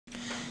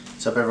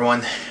What's up,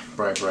 everyone?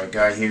 Bright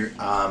Guy here.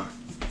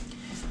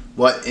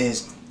 What's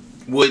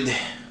the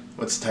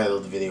title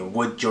of the video?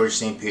 Will Georges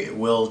St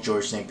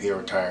Pierre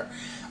retire?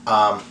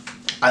 I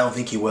don't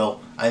think he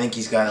will. I think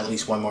he's got at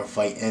least one more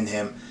fight in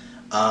him.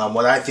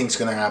 What I think is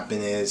going to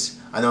happen is,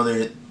 I know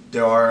there's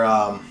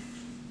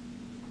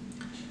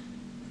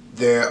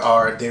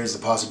the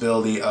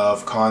possibility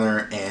of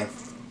Conor and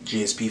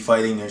GSP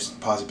fighting. There's the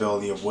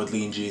possibility of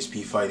Woodley and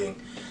GSP fighting.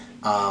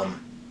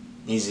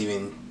 He's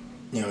even,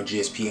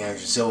 GSP and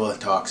Anderson Silva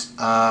talks.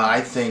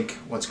 I think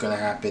what's going to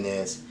happen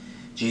is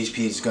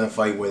GSP is going to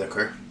fight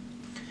Whitaker.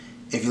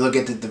 If you look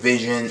at the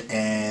division,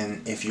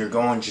 and if you're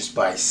going just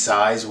by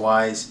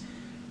size-wise,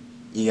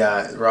 you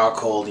got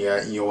Rockhold, you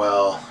got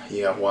Yoel,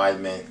 you got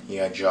Weidman, you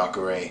got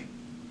Jacare.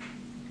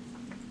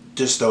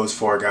 Just those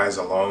four guys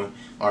alone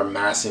are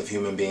massive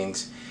human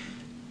beings.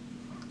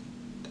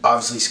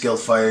 Obviously skilled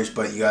fighters,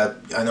 but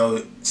I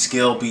know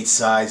skill beats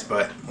size,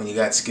 but when you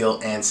got skill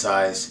and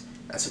size,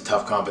 that's a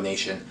tough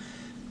combination.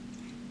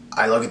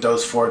 I look at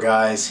those four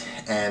guys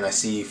and I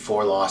see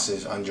 4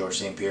 losses on Georges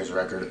St Pierre's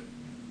record.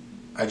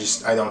 I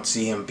don't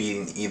see him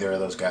beating either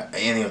of those guys,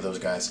 any of those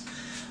guys.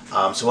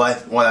 So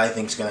what I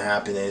think is going to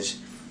happen is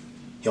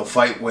he'll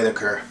fight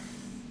Whitaker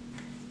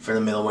for the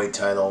middleweight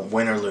title,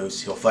 win or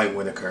lose. He'll fight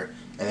Whitaker,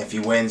 and if he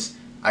wins,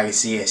 I can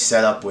see a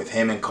setup with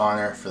him and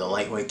Conor for the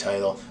lightweight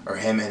title, or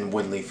him and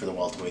Woodley for the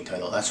welterweight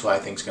title. That's what I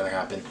think is going to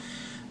happen.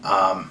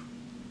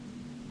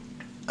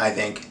 I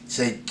think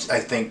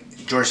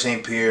Georges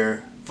St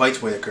Pierre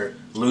fights Whitaker,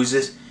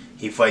 loses,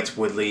 he fights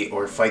Woodley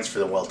or fights for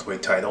the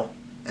welterweight title,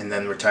 and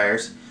then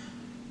retires.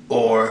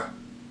 Or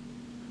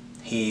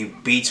he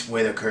beats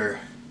Whitaker,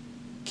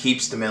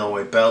 keeps the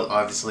middleweight belt,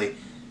 obviously,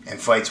 and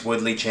fights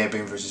Woodley,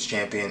 champion versus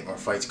champion, or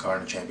fights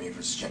Conor, champion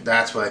versus champion.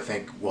 That's what I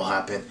think will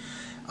happen.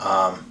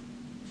 I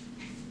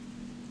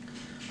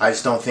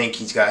just don't think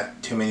he's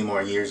got too many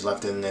more years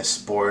left in this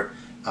sport.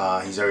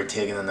 He's already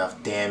taken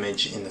enough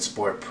damage in the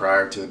sport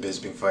prior to the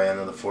Bisping fight. I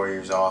know the 4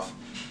 years off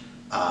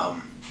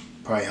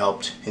probably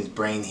helped his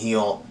brain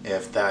heal.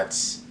 If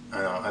that's,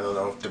 I don't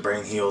know if the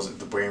brain heals, if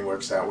the brain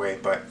works that way,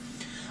 but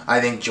I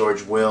think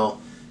George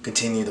will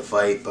continue to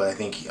fight, but I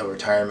think a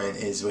retirement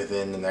is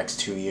within the next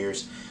 2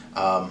 years.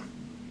 And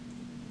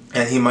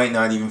he might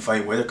not even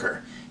fight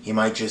Whitaker. He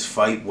might just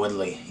fight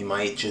Woodley. He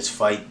might just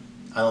fight,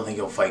 I don't think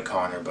he'll fight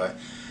Conor, but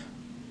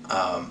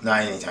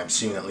not anytime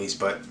soon at least,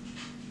 but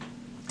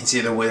it's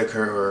either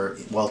Whitaker or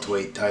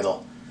welterweight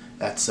title.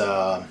 That's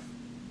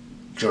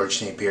Georges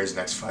St Pierre's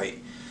next fight.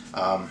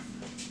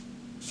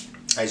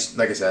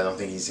 Like I said, I don't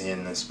think he's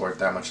in the sport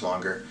that much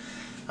longer.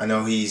 I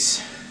know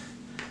he's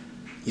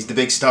the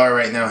big star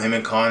right now. Him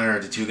and Conor are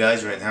the 2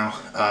 guys right now.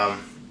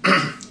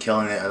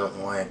 Killing it. I don't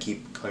know why I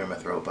keep clearing my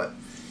throat, but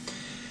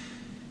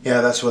yeah,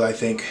 that's what I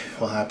think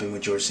will happen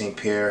with Georges St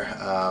Pierre.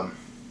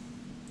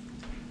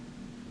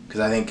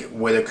 Because I think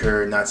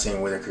Whitaker, not saying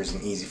Whitaker's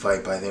an easy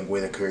fight, but I think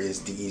Whitaker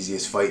is the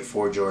easiest fight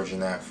for George in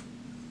that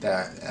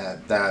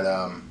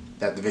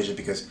division,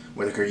 because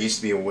Whitaker used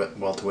to be a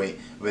welterweight.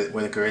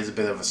 Whitaker is a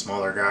bit of a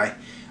smaller guy.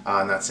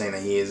 Not saying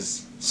that he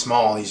is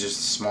small, he's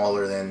just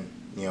smaller than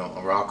a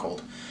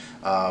Rockhold.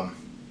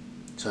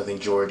 So I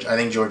think George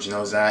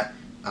knows that.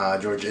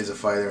 George is a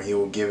fighter. He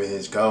will give it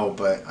his go,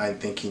 but I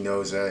think he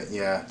knows that,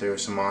 yeah, there are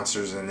some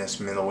monsters in this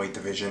middleweight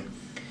division,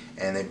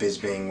 and the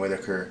Bisping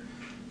Whitaker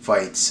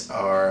fights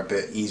are a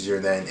bit easier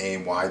than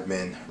a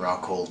Weidman,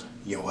 Rockhold,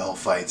 Yoel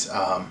fights.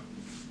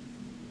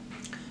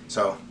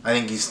 So I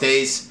think he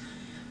stays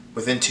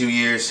within 2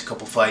 years, a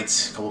couple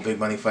fights, a couple big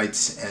money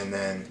fights, and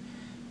then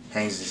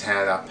hangs his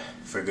hat up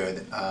for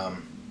good.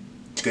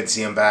 It's good to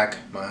see him back,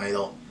 my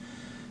idol.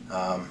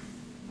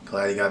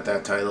 Glad he got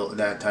that title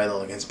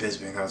against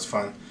Bisping. That was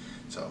fun.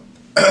 So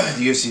the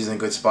UFC is in a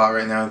good spot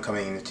right now,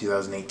 coming into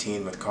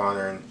 2018 with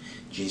Conor and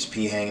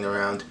GSP hanging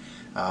around.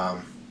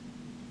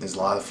 There's a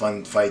lot of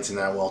fun fights in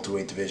that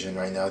welterweight division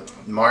right now.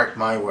 Mark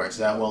my words,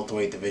 that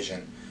welterweight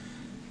division,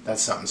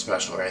 that's something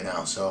special right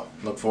now. So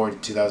look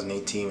forward to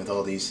 2018 with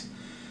all these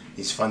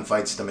fun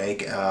fights to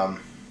make.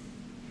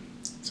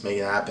 Let's make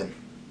it happen,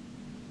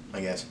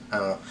 I guess. I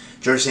don't know.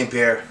 Georges St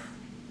Pierre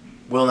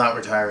will not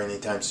retire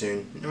anytime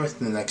soon,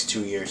 within the next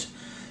 2 years.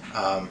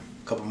 A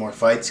couple more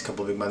fights, a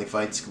couple big money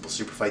fights, a couple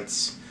super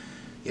fights,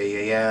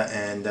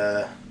 and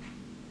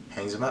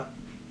hangs them up.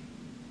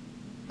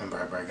 I'm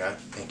Bright Guy.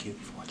 Thank you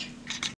for watching.